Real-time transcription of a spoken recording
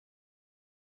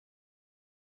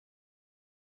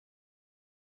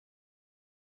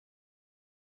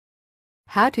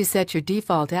How to set your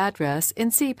default address in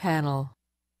cPanel.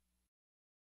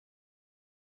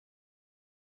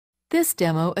 This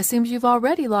demo assumes you've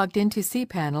already logged into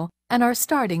cPanel and are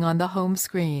starting on the home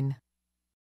screen.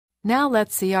 Now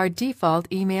let's see our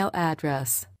default email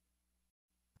address.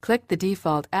 Click the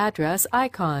default address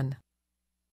icon.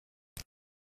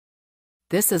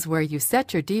 This is where you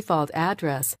set your default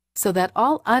address so that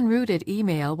all unrouted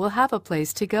email will have a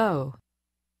place to go.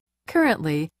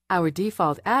 Currently, our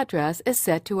default address is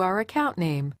set to our account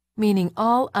name, meaning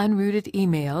all unrouted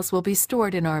emails will be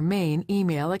stored in our main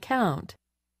email account.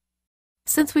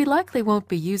 Since we likely won't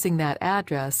be using that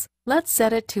address, let's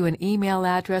set it to an email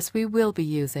address we will be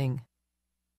using.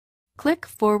 Click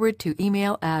Forward to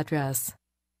Email Address.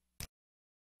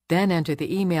 Then enter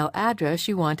the email address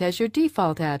you want as your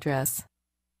default address.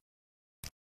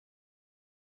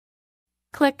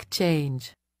 Click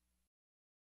Change.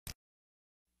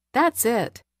 That's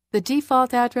it. The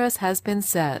default address has been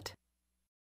set.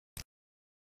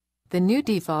 The new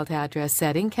default address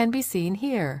setting can be seen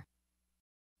here.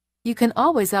 You can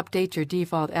always update your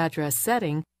default address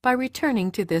setting by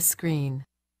returning to this screen.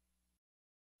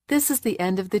 This is the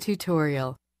end of the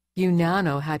tutorial. You now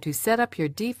know how to set up your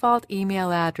default email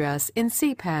address in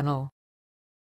cPanel.